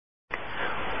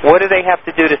What do they have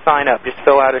to do to sign up? Just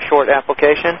fill out a short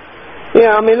application?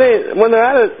 Yeah, I mean, when they're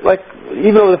at it, like,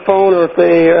 even over the phone or if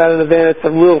they are at an event, it's a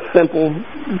real simple,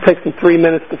 it takes them 3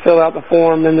 minutes to fill out the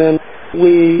form, and then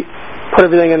we put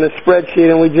everything in the spreadsheet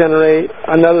and we generate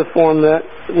another form that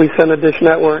we send to Dish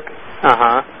Network.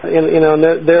 You know,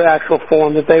 their actual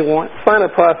form that they want.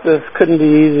 Sign-up process couldn't be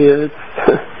easier.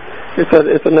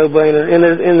 It's a no-brainer, and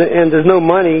there's no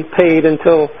money paid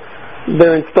until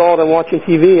they're installed and watching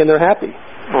TV and they're happy.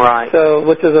 Right. So,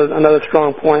 which is another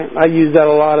strong point. I use that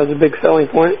a lot as a big selling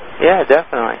point. Yeah,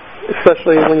 definitely.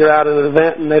 Especially when you're out at an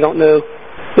event and they don't know,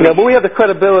 you know. But we have the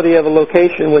credibility of a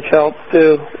location, which helps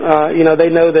too. You know, they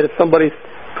know that if somebody's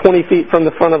 20 feet from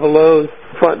the front of a Lowe's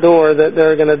front door, that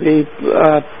they're going to be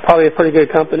probably a pretty good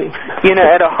company. You know,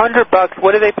 at $100,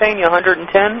 what are they paying you?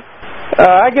 $110?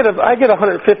 I get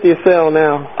 150 a sale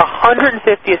now. 150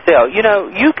 a sale. You know,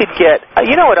 you could get.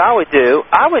 You know what I would do?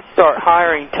 I would start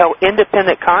hiring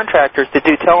independent contractors to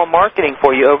do telemarketing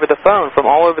for you over the phone from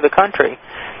all over the country.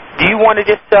 Do you want to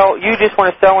just sell? You just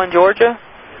want to sell in Georgia?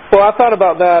 Well, I thought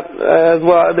about that as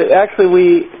well.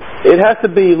 Actually, it has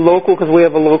to be local because we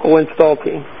have a local install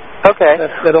team. Okay.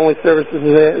 That only services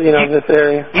this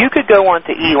area. You could go on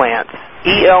to Elance,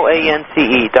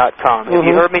 ELANCE.com. Have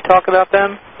you heard me talk about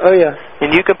them? Oh, yeah.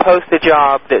 And you can post a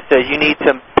job that says you need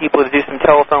some people to do some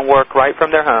telephone work right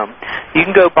from their home. You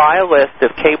can go buy a list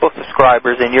of cable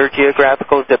subscribers in your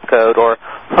geographical zip code or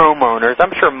homeowners.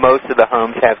 I'm sure most of the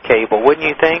homes have cable, wouldn't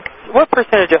you think? What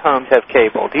percentage of homes have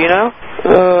cable? Do you know?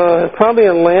 Probably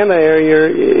Atlanta area.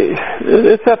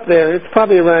 It's up there. It's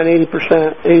probably around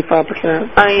 80%,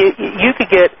 85%. I mean, you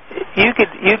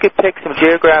could pick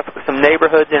some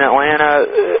neighborhoods in Atlanta,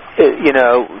 you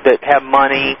know, that have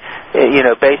money, you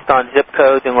know, based on zip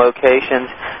codes and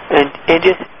locations, and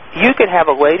just you could have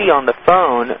a lady on the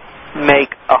phone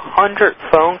make 100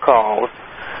 phone calls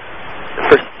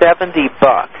for $70.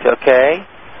 Okay.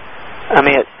 I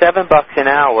mean, at $7 an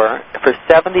hour, for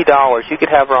 $70, you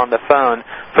could have her on the phone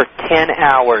for 10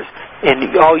 hours.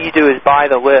 And all you do is buy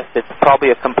the list. It's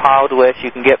probably a compiled list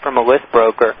you can get from a list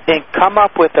broker. And come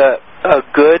up with a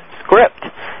good script,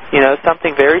 you know,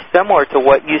 something very similar to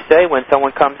what you say when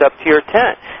someone comes up to your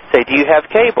tent. Say, do you have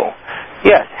cable?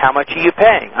 Yes. How much are you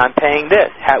paying? I'm paying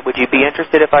this. Would you be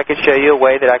interested if I could show you a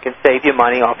way that I can save you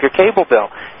money off your cable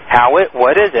bill?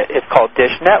 What is it? It's called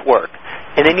Dish Network.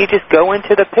 And then you just go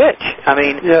into the pitch. I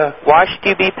mean, why should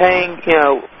you be paying, you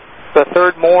know, a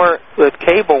third more with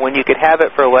cable when you could have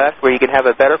it for less, where you can have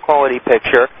a better quality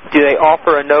picture? Do they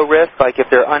offer a no risk? Like if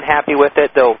they're unhappy with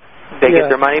it, they get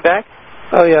their money back?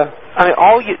 Oh, yeah. I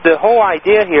mean, the whole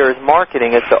idea here is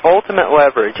marketing. It's the ultimate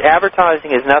leverage.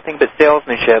 Advertising is nothing but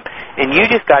salesmanship, and you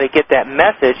just got to get that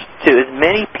message to as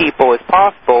many people as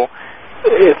possible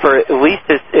for at least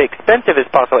as expensive as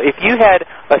possible. If you had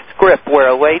a script where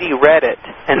a lady read it,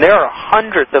 and there are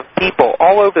hundreds of people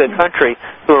all over the country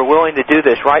who are willing to do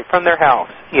this right from their house,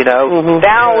 you know,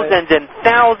 thousands and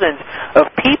thousands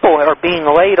of people are being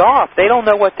laid off. They don't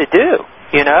know what to do,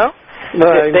 you know?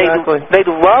 Right, exactly. They'd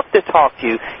love to talk to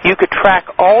you. You could track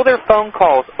all their phone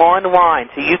calls online,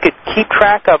 so you could keep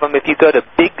track of them if you go to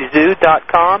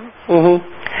BigZoo.com.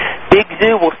 Big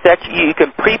Zoo will set you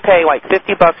can prepay like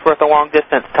 $50 worth of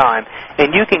long-distance time,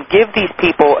 and you can give these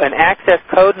people an access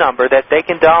code number that they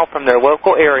can dial from their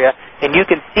local area, and you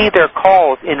can see their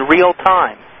calls in real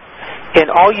time. And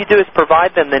all you do is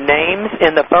provide them the names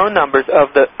and the phone numbers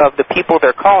of the people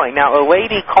they're calling. Now, a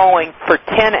lady calling for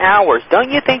 10 hours,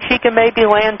 don't you think she can maybe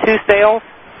land 2 sales?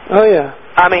 Oh, yeah.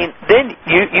 I mean, then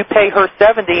you pay her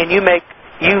 $70 and you make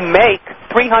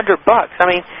 $300. I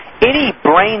mean, any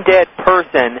brain-dead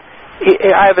person,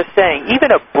 I have a saying,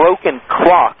 even a broken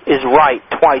clock is right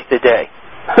twice a day.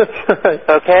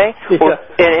 Okay? Yeah. Well,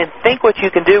 and think what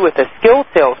you can do with a skilled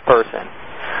salesperson.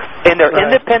 And they're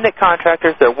independent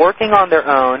contractors. They're working on their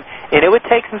own. And it would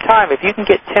take some time. If you can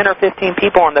get 10 or 15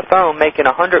 people on the phone making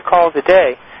 100 calls a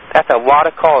day, that's a lot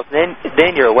of calls. Then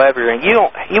you're leveraging.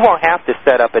 You won't have to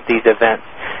set up at these events.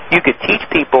 You could teach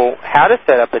people how to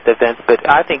set up at the events, but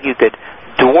I think you could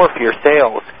dwarf your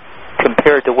sales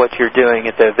compared to what you're doing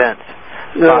at the events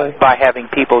by having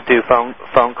people do phone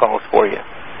calls for you.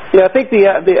 Yeah, I think the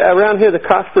around here the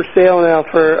cost per sale now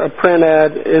for a print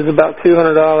ad is about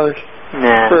 $200.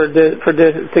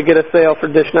 To get a sale for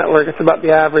Dish Network. It's about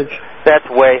the average. That's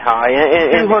way high.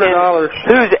 And $200.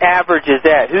 Whose average is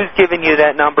that? Who's giving you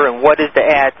that number, and what does the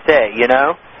ad say, you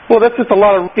know? Well, that's just a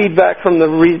lot of feedback from the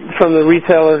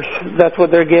retailers. That's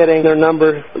what they're getting, their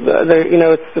numbers.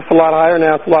 It's just a lot higher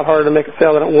now. It's a lot harder to make a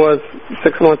sale than it was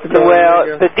 6 months ago.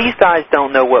 Well, but these guys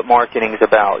don't know what marketing's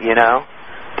about, you know?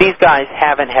 These guys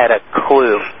haven't had a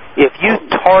clue. If you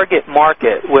target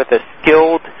market with a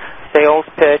skilled sales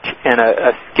pitch and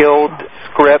a skilled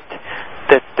script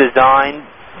that's designed,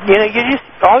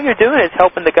 all you're doing is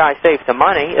helping the guy save some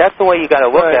money. That's the way you got to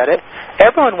look at it.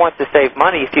 Everyone wants to save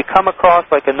money. If you come across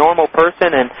like a normal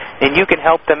person and you can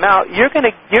help them out, you're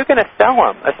gonna sell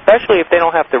them, especially if they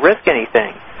don't have to risk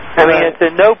anything. I mean, it's a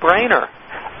no-brainer.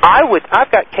 I've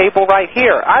got cable right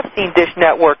here. I've seen Dish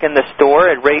Network in the store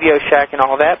at Radio Shack and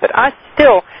all that, but I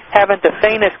still haven't the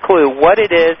faintest clue what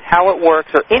it is, how it works,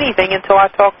 or anything until I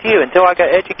talked to you, until I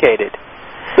got educated.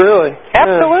 Really?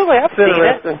 Absolutely. I've seen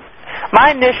it.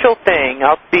 My initial thing,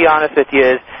 I'll be honest with you,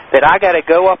 is that I got to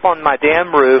go up on my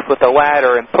damn roof with a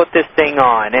ladder and put this thing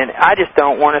on, and I just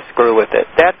don't want to screw with it.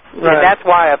 And that's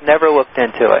why I've never looked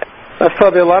into it. That's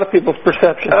probably a lot of people's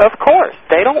perception. Of course.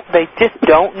 They just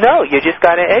don't know. You just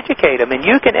got to educate them. And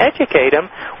you can educate them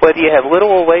whether you have little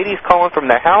old ladies calling from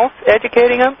their house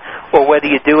educating them, or whether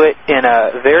you do it in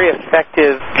a very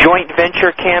effective joint venture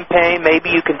campaign.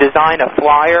 Maybe you can design a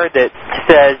flyer that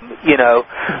says,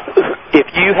 if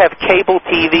you have cable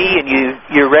TV and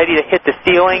you're ready to hit the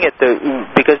ceiling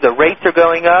because the rates are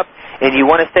going up, and you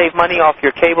want to save money off your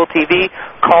cable TV,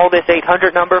 call this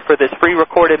 800 number for this free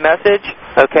recorded message,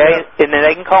 okay? Yeah. And then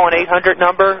they can call an 800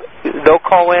 number. They'll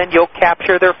call in. You'll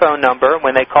capture their phone number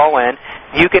when they call in.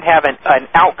 You can have an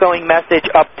outgoing message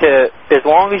up to as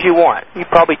long as you want. You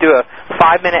probably do a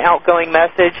 5-minute outgoing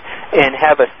message and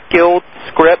have a skilled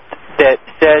script that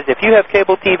says, if you have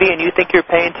cable TV and you think you're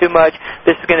paying too much,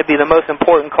 this is going to be the most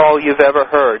important call you've ever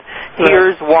heard.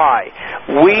 Here's why.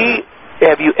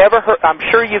 Have you ever heard, I'm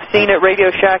sure you've seen at Radio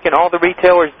Shack and all the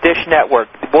retailers, Dish Network.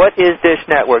 What is Dish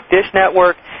Network? Dish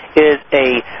Network is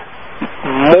a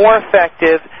more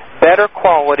effective, better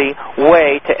quality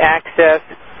way to access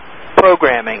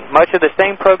programming. Much of the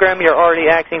same programming you're already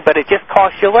accessing, but it just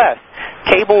costs you less.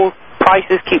 Cable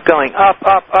prices keep going up,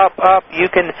 up, up, up. You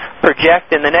can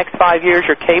project in the next 5 years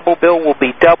your cable bill will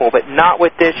be double, but not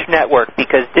with Dish Network,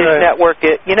 because Dish Network,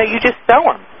 you just sell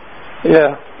them.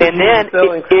 Yeah. And then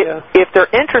if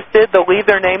they're interested, they'll leave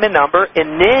their name and number,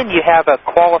 and then you have a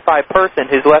qualified person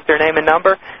who's left their name and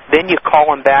number, then you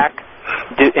call them back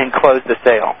and close the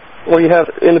sale. Well, you have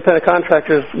independent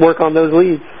contractors work on those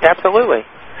leads. Absolutely.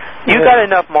 You got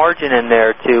enough margin in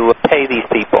there to pay these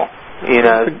people,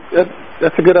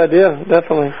 That's a good idea,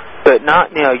 definitely. But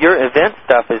your event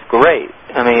stuff is great.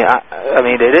 I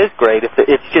mean, it is great.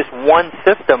 It's just one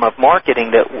system of marketing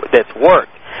that's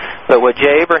worked. But what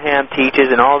Jay Abraham teaches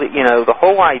and all the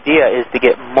whole idea is to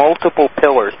get multiple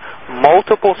pillars,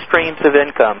 multiple streams of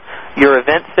income. Your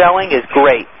event selling is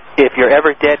great if you're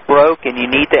ever dead broke and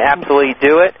you need to absolutely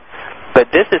do it.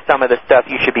 But this is some of the stuff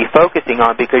you should be focusing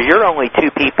on, because you're only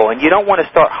 2 people, and you don't want to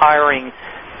start hiring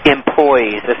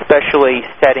employees, especially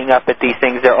setting up at these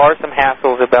things. There are some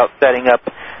hassles about setting up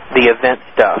the event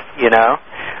stuff,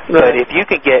 But if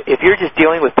you're just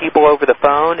dealing with people over the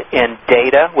phone and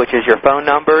data, which is your phone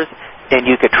numbers, and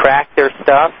you could track their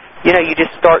stuff, you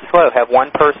just start slow. Have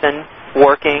one person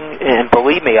working, and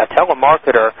believe me, a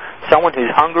telemarketer, someone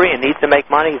who's hungry and needs to make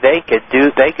money, they could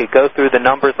go through the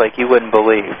numbers like you wouldn't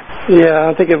believe. Yeah,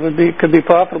 I think could be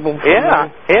profitable. Yeah,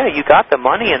 you got the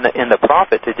money and the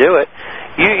profit to do it.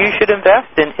 You should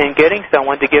invest in getting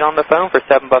someone to get on the phone for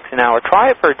 $7 an hour.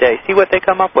 Try it for a day. See what they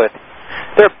come up with.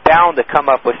 They're bound to come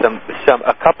up with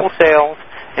a couple sales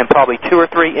and probably 2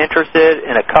 or 3 interested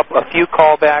and a few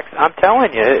callbacks. I'm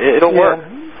telling you, it'll work.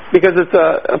 Because it's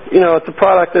a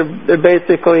product. They're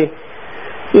basically,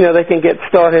 they can get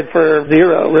started for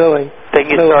zero, really. They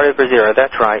can get started for zero.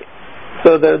 That's right.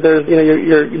 So there's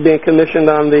you're being commissioned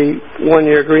on the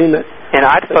 1-year agreement. And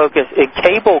I'd focus.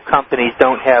 Cable companies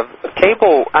don't have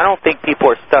cable. I don't think people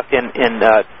are stuck in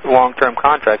long-term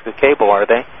contracts with cable, are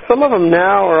they? Some of them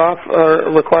now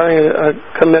are requiring a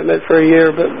commitment for a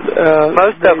year, but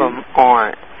most of them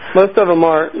aren't. Most of them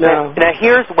aren't now. Now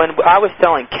here's when I was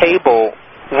selling cable.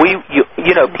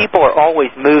 People are always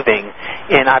moving,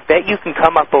 and I bet you can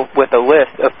come up with a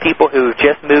list of people who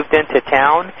just moved into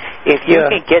town. If you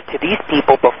can get to these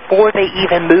people before they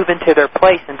even move into their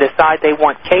place and decide they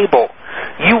want cable,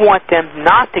 you want them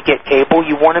not to get cable.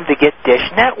 You want them to get Dish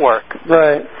Network.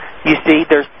 Right. You see,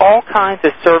 there's all kinds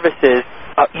of services.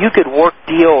 You could work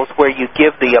deals where you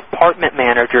give the apartment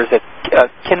managers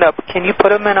can you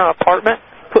put them in an apartment?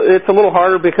 It's a little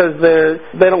harder because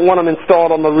they don't want them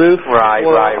installed on the roof or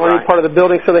any part of the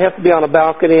building, so they have to be on a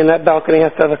balcony, and that balcony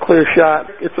has to have a clear shot.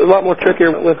 It's a lot more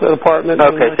trickier with an apartment.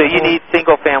 Okay, so you need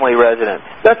single-family residents.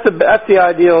 That's the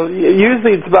ideal.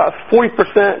 Usually it's about 40%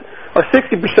 or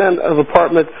 60% of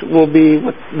apartments will be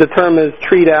what the term is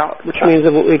treed out, which means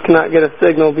that we cannot get a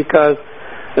signal because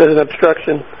there's an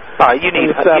obstruction. You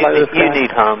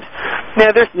need homes.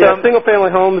 Now, there's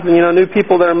single-family homes and, new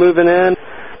people that are moving in.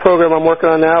 Program I'm working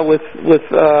on now with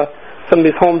some of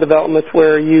these home developments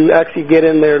where you actually get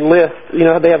in their list.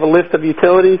 They have a list of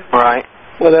utilities. Right.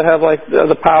 Where they have, like,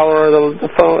 the power,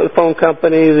 the phone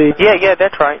company. Yeah,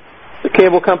 that's right. The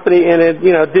cable company, and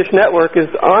Dish Network is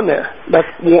on there.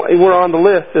 We're on the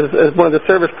list as one of the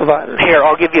service providers. Here,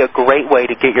 I'll give you a great way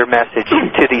to get your message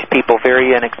to these people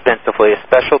very inexpensively,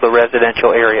 especially the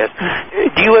residential areas.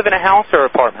 Do you live in a house or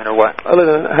apartment or what? I live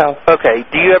in a house. Okay.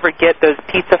 Do you ever get those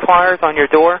pizza flyers on your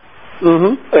door?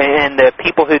 Mm-hmm. And the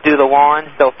people who do the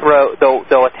lawns,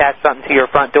 they'll attach something to your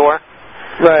front door?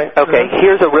 Right. Okay,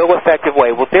 Here's a real effective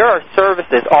way. Well, there are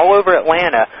services all over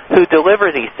Atlanta who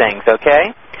deliver these things,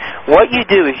 okay? What you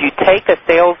do is you take a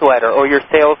sales letter or your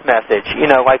sales message,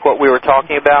 like what we were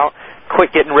talking about,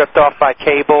 quit getting ripped off by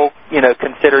cable,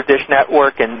 consider Dish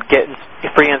Network and getting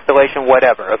free installation,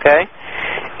 whatever, okay?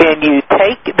 And you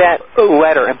take that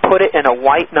letter and put it in a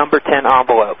white number 10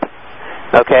 envelope,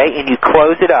 okay? And you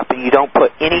close it up and you don't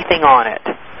put anything on it.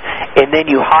 And then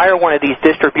you hire one of these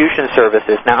distribution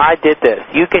services. Now, I did this.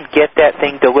 You can get that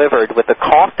thing delivered with the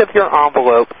cost of your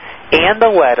envelope and the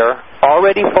letter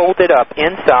already folded up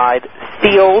inside,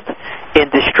 sealed, and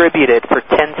distributed for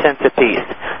 10 cents a piece.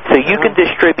 So you can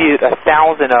distribute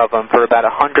 1,000 of them for about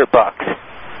 $100.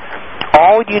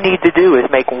 All you need to do is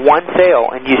make one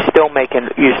sale, and you're still making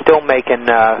 $50.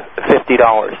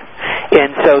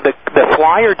 And so the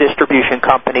flyer distribution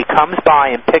company comes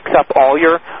by and picks up all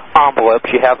your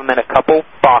envelopes. You have them in a couple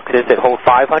boxes that hold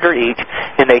 500 each,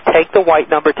 and they take the white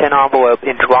number 10 envelope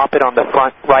and drop it on the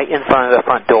front, right in front of the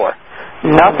front door.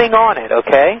 Nothing on it,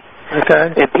 okay?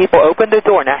 Okay. And people open the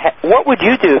door. Now, what would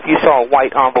you do if you saw a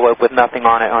white envelope with nothing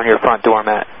on it on your front door,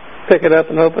 Matt? Pick it up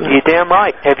and open it. You're damn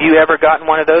right. Have you ever gotten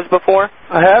one of those before?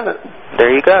 I haven't. There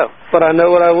you go. But I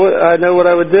know what I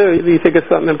would do. Do you think it's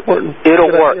something important? It'll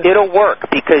work. It'll work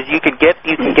because you can get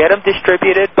them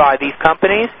distributed by these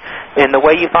companies. And the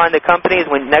way you find the companies,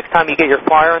 when next time you get your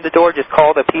flyer on the door, just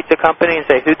call the pizza company and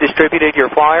say, who distributed your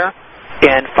flyer?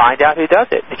 And find out who does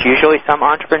it. It's usually some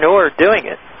entrepreneur doing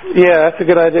it. Yeah, that's a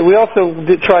good idea. We also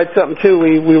tried something, too.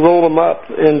 We rolled them up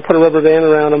and put a rubber band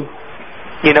around them.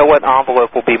 You know what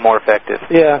envelope will be more effective?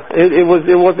 Yeah, it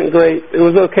wasn't great. It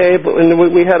was okay, but when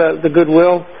we had the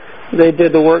Goodwill, they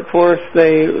did the work for us.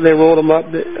 They rolled them up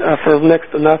for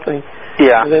next to nothing.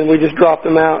 Yeah. And then we just dropped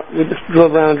them out. We just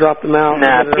drove around and dropped them out.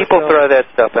 Nah, people throw that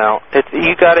stuff out.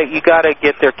 You gotta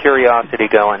get their curiosity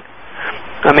going.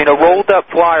 I mean, a rolled up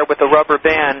flyer with a rubber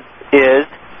band is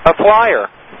a flyer.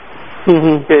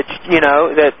 Mm-hmm.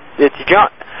 It's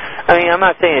junk. I mean, I'm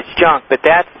not saying it's junk, but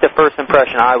that's the first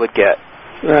impression I would get.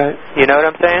 Right. You know what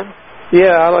I'm saying?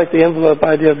 Yeah, I like the envelope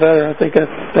idea better. I think that's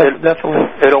definitely.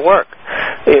 It'll work.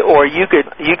 Or you could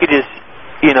just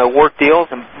work deals,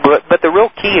 but the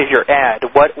real key is your ad.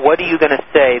 What are you going to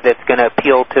say that's going to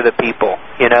appeal to the people?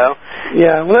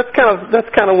 Yeah, well, that's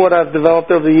kind of what I've developed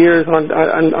over the years on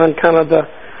kind of the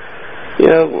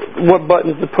what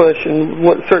buttons to push and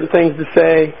what certain things to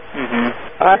say.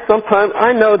 Mm-hmm.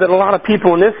 I know that a lot of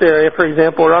people in this area, for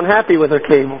example, are unhappy with their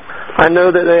cable. I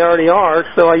know that they already are,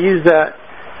 so I use that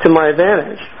to my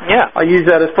advantage. Yeah. I use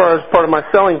that as far as part of my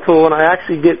selling tool, and I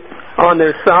actually get on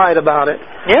their side about it.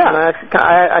 Yeah. And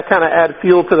I kind of add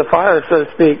fuel to the fire, so to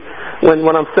speak, when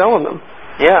I'm selling them.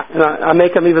 Yeah. And I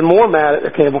make them even more mad at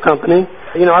the cable company.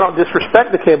 I don't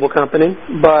disrespect the cable company,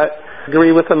 but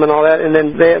agree with them and all that, and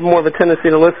then they have more of a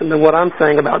tendency to listen to what I'm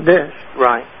saying about Dish.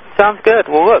 Right. Sounds good.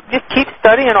 Well, look, just keep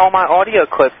studying all my audio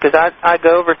clips because I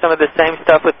go over some of the same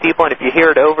stuff with people, and if you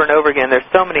hear it over and over again, there's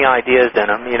so many ideas in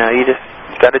them. You just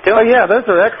got to do it. Oh, yeah, those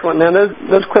are excellent, man.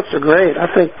 Those clips are great. I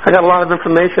think I got a lot of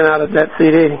information out of that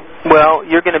CD. Well,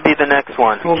 you're going to be the next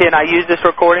one. Can I use this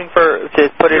recording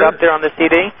to put it up there on the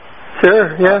CD?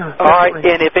 Sure, yeah. All right,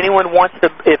 and if anyone wants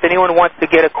to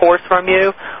get a course from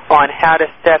you on how to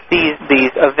set these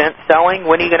event selling,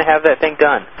 when are you going to have that thing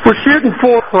done? We're shooting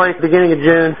for beginning of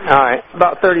June. All right.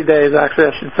 About 30 days,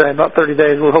 actually, I should say. About 30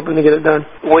 days. We're hoping to get it done.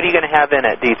 What are you going to have in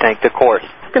it, do you think, the course?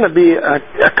 It's going to be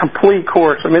a complete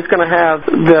course. I mean, it's going to have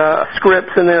the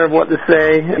scripts in there of what to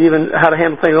say, even how to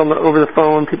handle things over the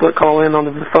phone, people that call in on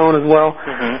the phone as well.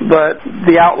 Mm-hmm. But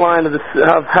the outline of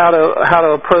how to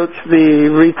approach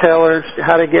the retailers,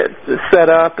 how to get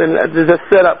set up, and the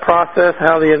setup process,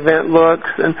 how the event looks,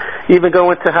 and even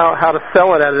go into how to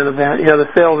sell it at an event.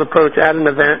 The sales approach at an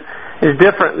event is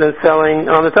different than selling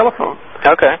on the telephone.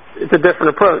 Okay. It's a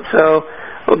different approach. So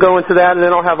we'll go into that, and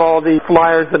then I'll have all the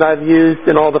flyers that I've used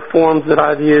and all the forms that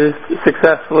I've used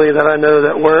successfully that I know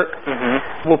that work.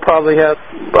 Mm-hmm. We'll probably have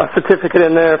a certificate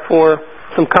in there for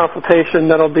some consultation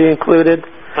that'll be included.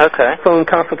 phone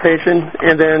consultation,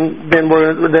 and then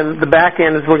the back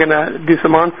end is we're going to do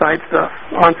some on-site stuff,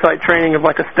 on-site training of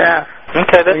like a staff.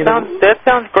 Okay, that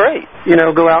sounds great.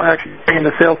 Go out and actually train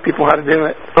the salespeople how to do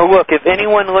it. Well, look, if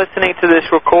anyone listening to this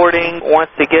recording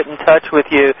wants to get in touch with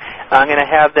you, I'm going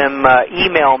to have them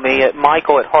email me at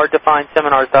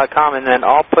michael@hardtofindseminars.com, and then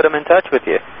I'll put them in touch with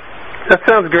you. That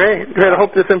sounds great. I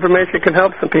hope this information can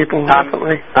help some people.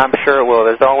 Definitely. I'm sure it will.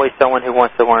 There's always someone who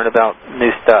wants to learn about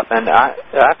new stuff, and I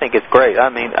think it's great. I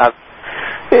mean,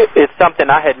 it's something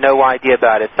I had no idea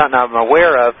about. It's something I'm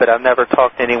aware of, but I've never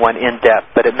talked to anyone in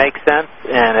depth. But it makes sense,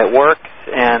 and it works,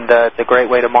 and it's a great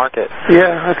way to market.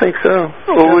 Yeah, I think so.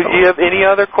 Well, would you have any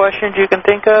other questions you can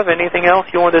think of? Anything else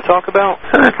you want to talk about?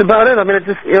 That's about it. I mean, it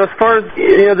just, as far as,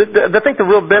 I think the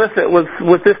real benefit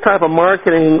with this type of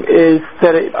marketing is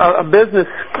that a business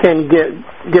can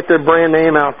get their brand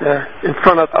name out there in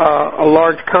front of a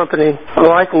large company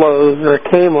like Lowe's or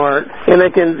Kmart, and they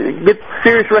can get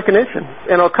serious recognition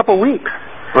in a couple weeks.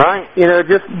 Right.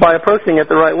 Just by approaching it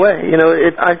the right way.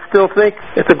 I still think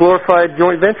it's a glorified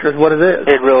joint venture is what it is.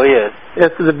 It really is.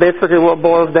 It's basically what it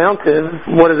boils down to,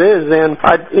 what it is. And,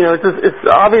 it's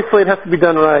obviously it has to be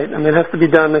done right. I mean, it has to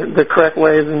be done the correct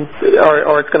ways,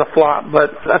 or it's going to flop.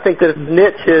 But I think that its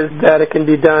niche is that it can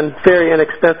be done very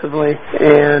inexpensively,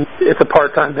 and it's a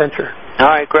part-time venture. All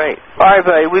right, great. All right,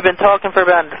 buddy, we've been talking for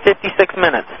about 56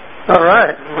 minutes. All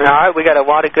right. All right, we got a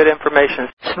lot of good information.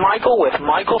 It's Michael with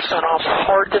Michael Senoff's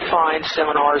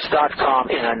HardToFindSeminars.com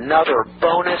in another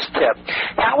bonus tip.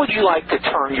 How would you like to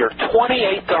turn your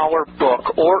 $28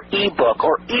 book or ebook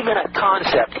or even a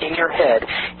concept in your head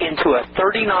into a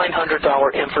 $3,900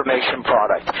 information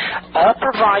product? I'll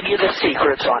provide you the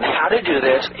secrets on how to do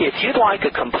this. If you'd like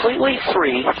a completely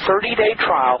free 30-day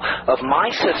trial of my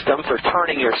system for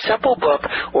turning your simple book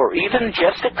or even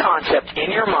just a concept in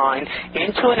your mind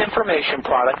into an information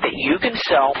product that you can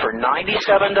sell for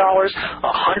 $97, $197,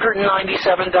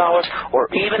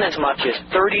 or even as much as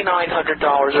 $3,900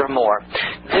 or more.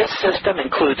 This system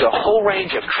includes a whole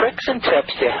range of tricks and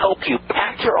tips to help you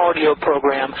pack your audio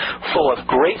program full of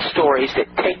great stories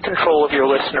that take control of your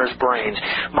listeners' brains.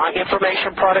 My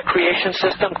information product creation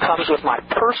system comes with my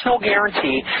personal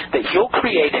guarantee that you'll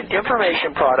create an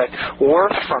information product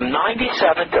worth from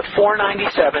 $97 to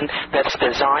 $497 that's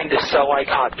designed to sell like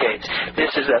hotcakes.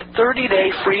 This is a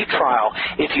 30-day free trial.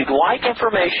 If you'd like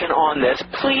information on this,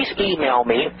 please email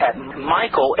me at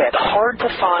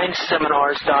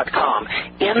michael@hardtofindseminars.com.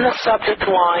 In the subject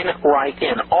line, write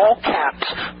in all caps,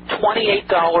 $28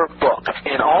 book,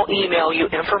 and I'll email you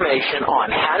information on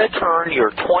how to turn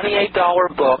your $28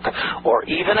 book or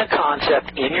even a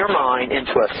concept in your mind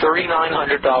into a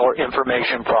 $3,900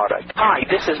 information product. Hi,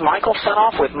 this is Michael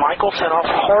Senoff with Michael Senoff,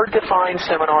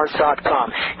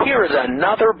 HardToFindSeminars.com. Here is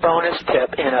another bonus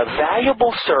tip and a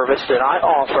valuable service that I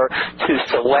offer to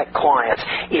select clients.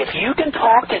 If you can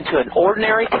talk into an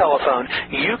ordinary telephone,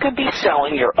 you can be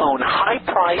selling your own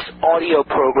high-priced audio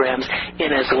programs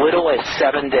in as little as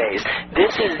 7 days.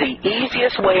 This is the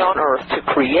easiest way on earth to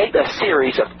create a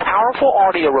series of powerful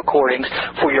audio recordings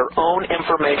for your own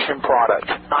information product.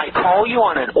 I call you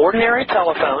on an ordinary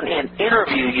telephone and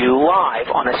interview you live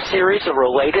on a series of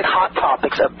related hot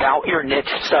topics about your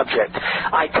niche subject.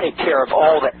 I take care of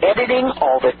all the editing,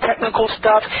 all the technical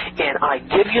stuff, and I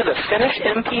give you the finished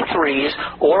MP3s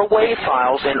or WAV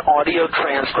files and audio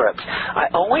transcripts. I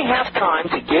only have time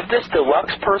to give this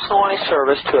deluxe personalized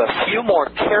service to a few more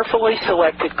carefully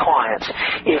selected clients.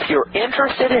 If you're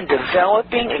interested in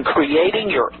developing and creating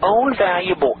your own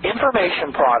valuable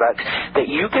information product that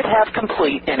you could have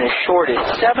complete in as short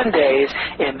as 7 days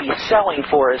and be selling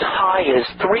for as high as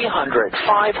 $300,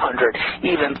 $500,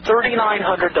 even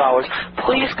 $3,900,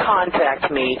 please contact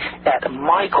me at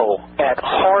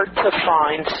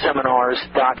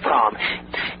michael@hardtofindseminars.com.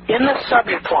 In the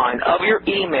subject line of your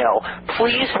email,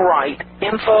 please write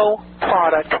info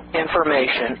product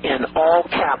information in all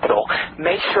capital.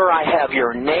 Make sure I have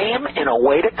your name and a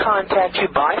way to contact you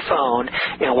by phone,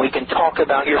 and we can talk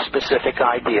about your specific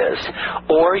ideas.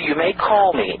 Or you may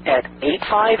call me at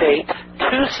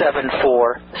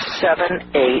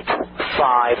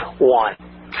 858-274-7851.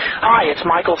 Hi, it's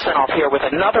Michael Senoff here with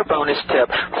another bonus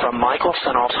tip from Michael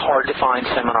Senoff's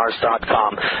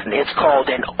HardToFindSeminars.com. And it's called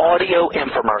an audio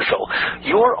infomercial.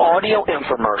 Your audio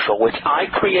infomercial, which I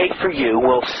create for you,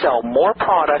 will sell more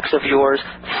products of yours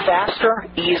faster,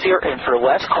 easier, and for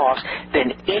less cost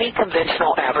than any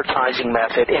conventional advertising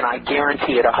method, and I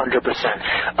guarantee it 100%.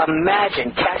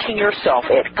 Imagine catching yourself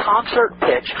at concert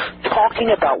pitch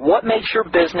talking about what makes your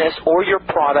business or your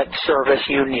product service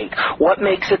unique, what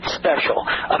makes it special.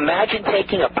 Imagine imagine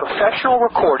taking a professional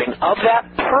recording of that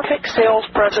perfect sales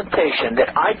presentation that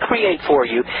I create for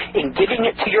you and giving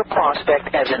it to your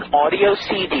prospect as an audio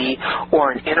CD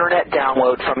or an internet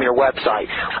download from your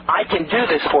website. I can do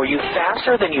this for you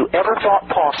faster than you ever thought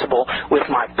possible with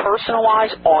my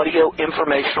personalized audio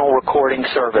informational recording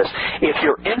service. If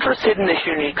you're interested in this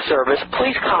unique service,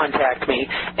 please contact me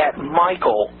at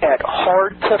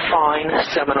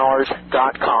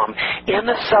michael@hardtofindseminars.com. In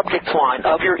the subject line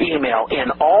of your email,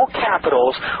 in all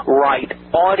capitals, write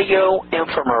audio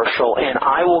infomercial, and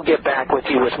I will get back with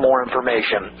you with more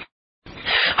information.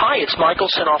 Hi, it's Michael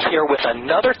Senoff here with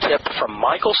another tip from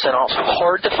Michael Senoff's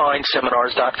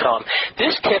HardToFindSeminars.com.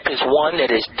 This tip is one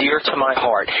that is dear to my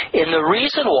heart, and the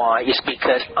reason why is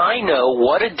because I know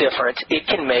what a difference it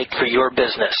can make for your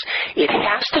business. It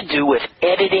has to do with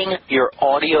editing your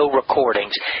audio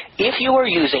recordings. If you are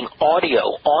using audio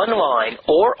online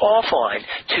or offline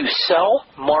to sell,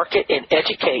 market, and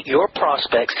educate your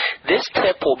prospects, this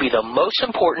tip will be the most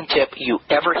important tip you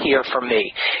ever hear from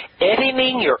me.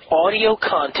 Editing your audio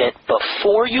content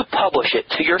before you publish it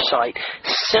to your site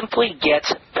simply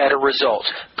gets better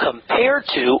results compared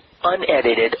to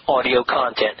unedited audio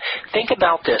content. Think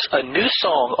about this. A new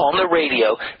song on the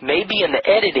radio may be in the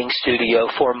editing studio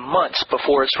for months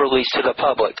before it's released to the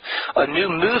public. A new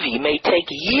movie may take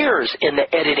years in the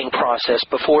editing process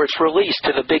before it's released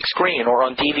to the big screen or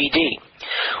on DVD.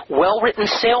 Well-written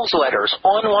sales letters,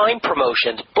 online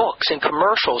promotions, books, and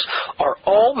commercials are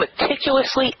all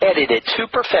meticulously edited to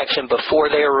perfection before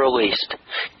they are released.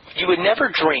 You would never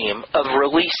dream of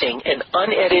releasing an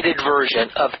unedited version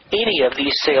of any of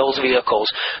these sales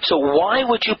vehicles. So why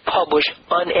would you publish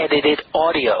unedited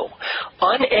audio?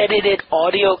 Unedited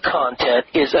audio content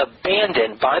is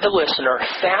abandoned by the listener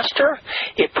faster,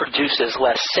 it produces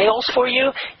less sales for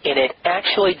you, and it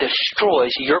actually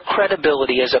destroys your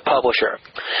credibility as a publisher.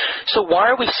 So why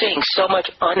are we seeing so much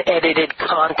unedited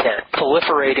content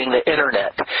proliferating the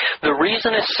internet? The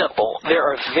reason is simple. There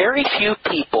are very few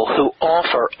people who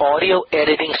offer audio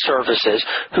editing services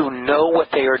who know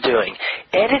what they are doing.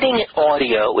 Editing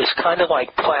audio is kind of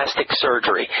like plastic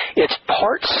surgery. It's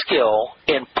part skill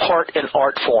and part an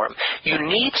art form. You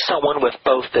need someone with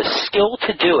both the skill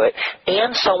to do it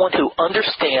and someone who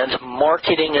understands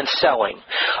marketing and selling.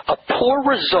 A poor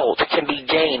result can be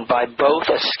gained by both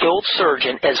a skilled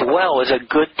surgeon as well as a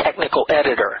good technical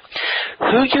editor.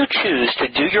 Who you choose to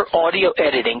do your audio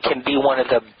editing can be one of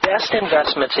the best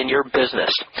investments in your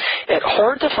business. At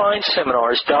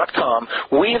HardToFindSeminars.com,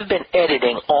 we have been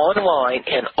editing online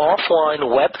and offline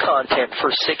web content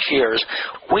for 6 years.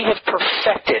 We have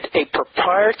perfected a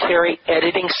proprietary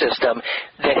editing system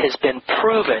that has been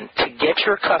proven to get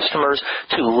your customers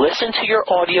to listen to your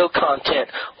audio content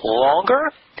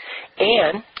longer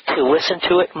and to listen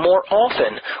to it more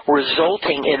often,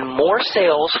 resulting in more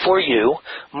sales for you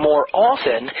more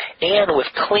often, and with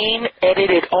clean,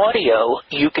 edited audio,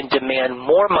 you can demand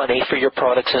more money for your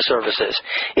products and services.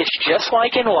 It's just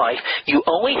like in life, you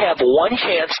only have one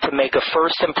chance to make a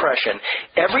first impression.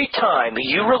 Every time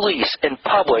you release and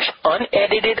publish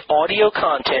unedited audio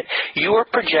content, you are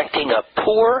projecting a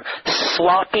poor,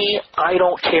 sloppy, I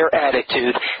don't care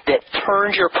attitude that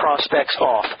turns your prospects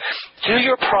off. Do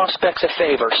your prospects a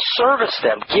favor. Service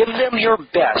them. Give them your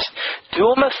best.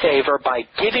 Do them a favor by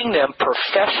giving them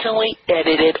professionally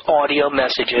edited audio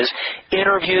messages,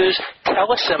 interviews,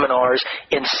 teleseminars,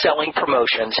 and selling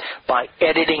promotions by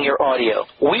editing your audio.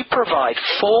 We provide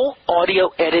full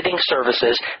audio editing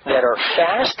services that are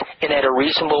fast and at a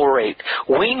reasonable rate.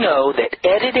 We know that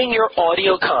editing your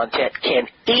audio content can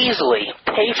easily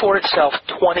pay for itself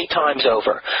 20 times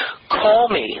over. Call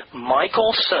me,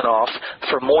 Michael Senoff,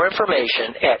 for more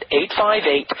information at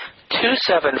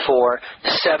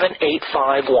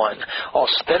 858-274-7851. I'll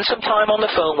spend some time on the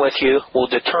phone with you. We'll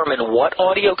determine what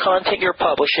audio content you're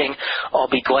publishing. I'll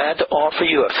be glad to offer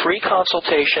you a free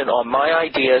consultation on my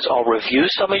ideas. I'll review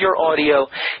some of your audio,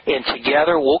 and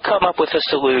together we'll come up with a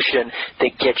solution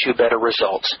that gets you better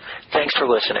results. Thanks for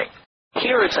listening.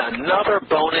 Here is another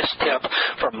bonus tip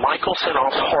from Michael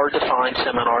Senoff's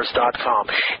HardToFindSeminars.com.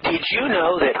 Did you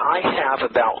know that I have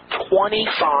about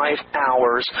 25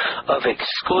 hours of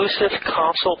exclusive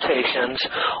consultations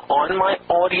on my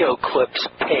audio clips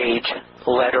page,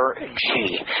 letter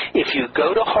G? If you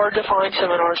go to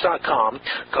HardToFindSeminars.com,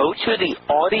 go to the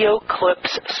audio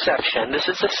clips section. This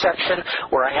is a section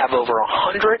where I have over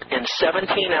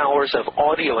 117 hours of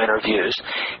audio interviews.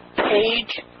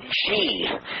 Page G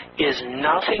is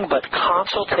nothing but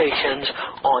consultations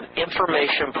on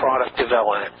information product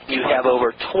development. You have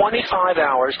over 25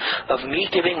 hours of me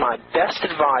giving my best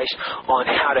advice on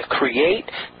how to create,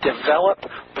 develop,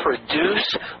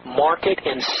 produce, market,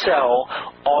 and sell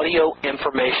audio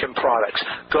information products.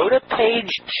 Go to page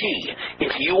G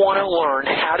if you want to learn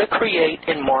how to create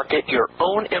and market your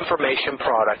own information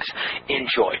products.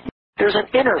 Enjoy. There's an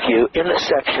interview in the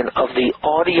section of the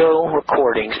audio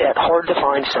recordings at Hard to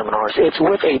Find Seminars. It's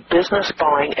with a business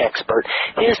buying expert.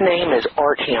 His name is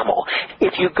Art Hamill.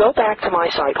 If you go back to my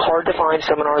site,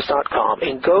 hardtofindseminars.com,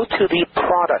 and go to the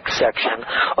product section,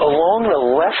 along the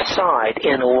left side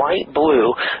in light blue,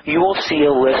 you will see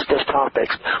a list of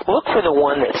topics. Look for the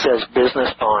one that says business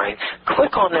buying.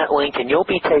 Click on that link and you'll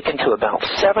be taken to about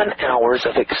 7 hours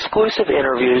of exclusive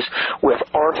interviews with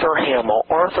Arthur Hamill.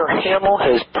 Arthur Hamill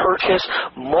has purchased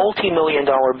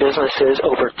multi-million-dollar businesses,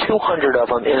 over 200 of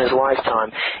them in his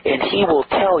lifetime, and he will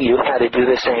tell you how to do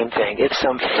the same thing. It's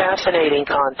some fascinating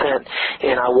content,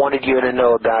 and I wanted you to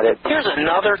know about it. Here's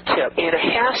another tip. It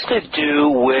has to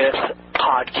do with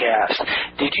podcasts.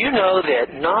 Did you know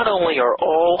that not only are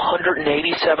all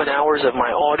 187 hours of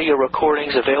my audio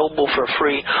recordings available for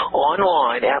free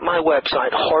online at my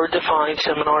website,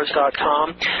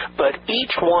 hardtofindseminars.com, but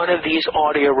each one of these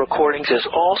audio recordings is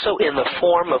also in the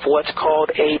form of what's called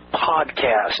a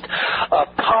podcast. A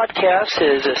podcast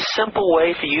is a simple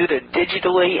way for you to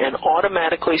digitally and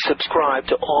automatically subscribe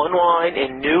to online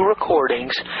and new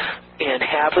recordings and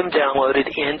have them downloaded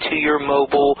into your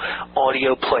mobile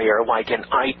audio player like an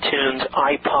iTunes,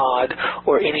 iPod,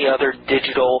 or any other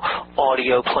digital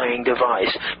audio playing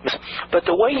device. But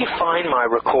the way you find my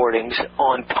recordings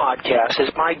on podcasts is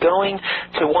by going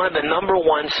to one of the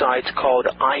 #1 sites called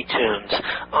iTunes.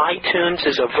 iTunes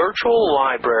is a virtual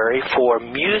library for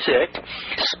music,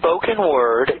 spoken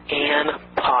word, and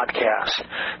podcasts.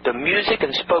 The music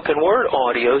and spoken word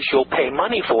audios you'll pay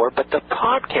money for, but the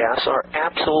podcasts are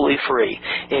absolutely free.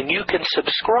 And you can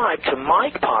subscribe to my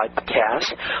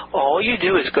podcast. All you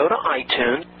do is go to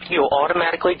iTunes. You'll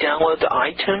automatically download the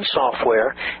iTunes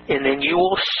software, and then you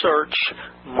will search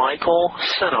Michael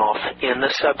Senoff in the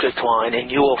subject line, and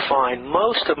you will find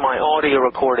most of my audio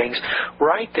recordings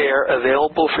right there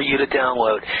available for you to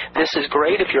download. This is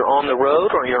great if you're on the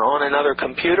road or you're on another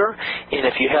computer, and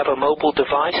if you have a mobile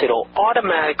device, it'll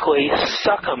automatically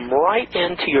suck them right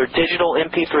into your digital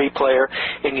MP3 player,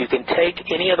 and you can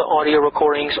take any of the audio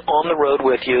recordings on the road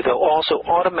with you. They'll also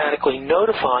automatically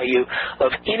notify you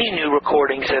of any new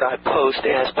recordings that I post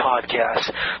as podcasts.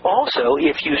 Also,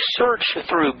 if you search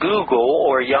through Google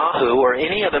or Yahoo or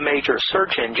any of the major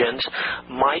search engines,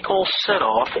 Michael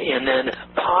Senoff, and then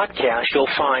podcast, you'll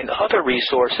find other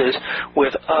resources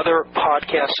with other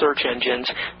podcast search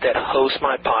engines that host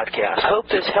my podcast. Hope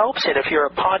this helps, and if you're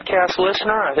a podcast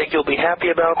listener, I think you'll be happy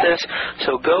about this.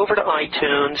 So go over to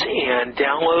iTunes and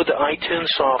download the iTunes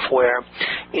software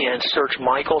and search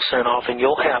Michael Senoff, and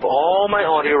you'll have all my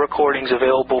audio recordings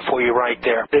available for you right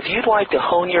there. If you'd like to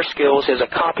hone your skills as a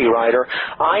copywriter,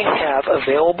 I have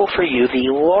available for you the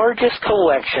largest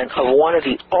collection of one of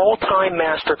the all-time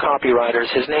master copywriters.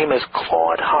 His name is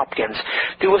Claude Hopkins.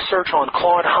 Do a search on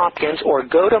Claude Hopkins or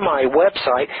go to my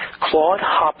website,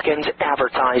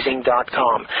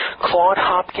 ClaudeHopkinsAdvertising.com. Claude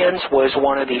Hopkins was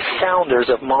one of the founders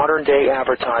of modern-day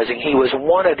advertising. He was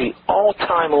one of the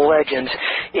all-time legends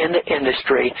in the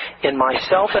industry, and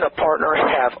myself and a partner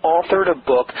have authored a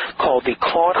book called the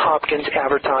Claude Hopkins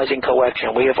Advertising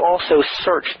Collection. We have also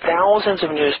searched thousands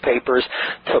of newspapers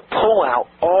to pull out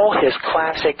all his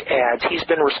classic ads. He's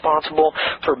been responsible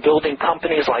for building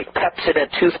companies like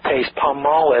Pepsodent toothpaste,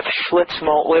 Palmolive, Schlitz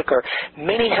malt liquor,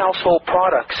 many household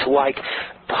products like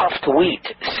puffed wheat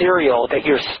cereal that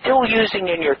you're still using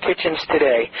in your kitchens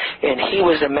today, and he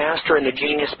was a master and the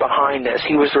genius behind this.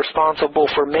 He was responsible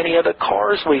for many of the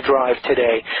cars we drive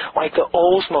today, like the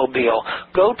Oldsmobile.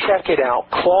 Go check it out,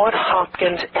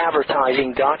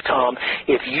 ClaudeHopkinsAdvertising.com.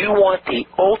 If you want the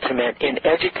ultimate in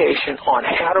education on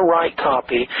how to write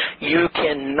copy, you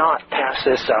cannot pass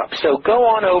this up. So go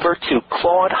on over to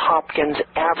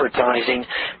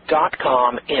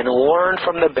ClaudeHopkinsAdvertising.com and learn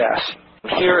from the best.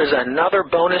 Here is another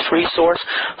bonus resource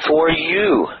for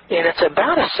you, and it's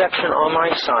about a section on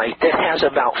my site that has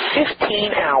about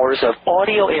 15 hours of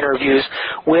audio interviews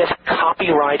with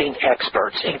copywriting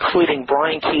experts, including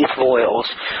Brian Keith Voiles,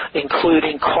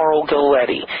 including Carl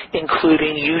Galletti,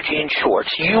 including Eugene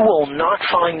Schwartz. You will not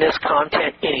find this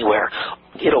content anywhere.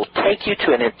 It'll take you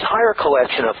to an entire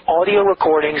collection of audio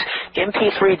recordings,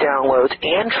 MP3 downloads,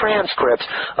 and transcripts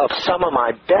of some of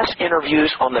my best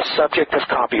interviews on the subject of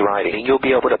copywriting. You'll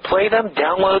be able to play them,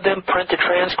 download them, print the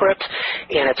transcripts,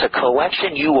 and it's a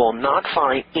collection you will not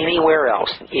find anywhere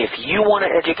else. If you want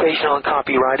an education on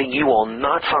copywriting, you will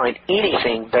not find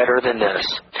anything better than this.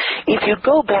 If you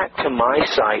go back to my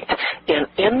site, and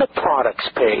in the products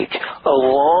page,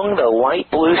 along the light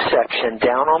blue section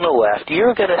down on the left,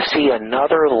 you're going to see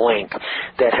another link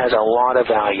that has a lot of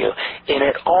value, and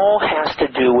it all has to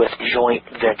do with joint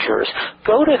ventures.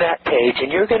 Go to that page,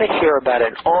 and you're going to hear about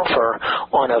an offer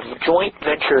on a joint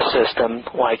venture system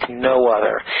like no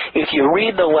other. If you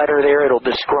read the letter there, it'll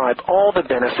describe all the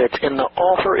benefits, and the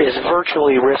offer is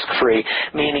virtually risk-free,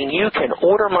 meaning you can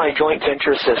order my joint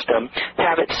venture system,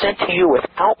 have it sent to you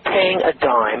without paying a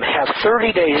dime, have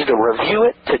 30 days to review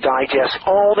it, to digest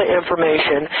all the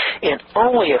information, and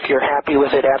only if you're happy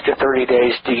with it after 30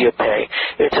 days do you pay.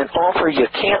 It's an offer you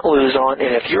can't lose on,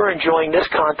 and if you're enjoying this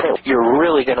content, you're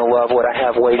really going to love what I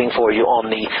have waiting for you on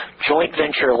the joint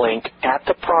venture link at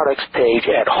the products page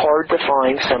at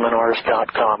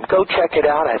hardtofindseminars.com. Go check it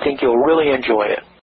out. I think you'll really enjoy it.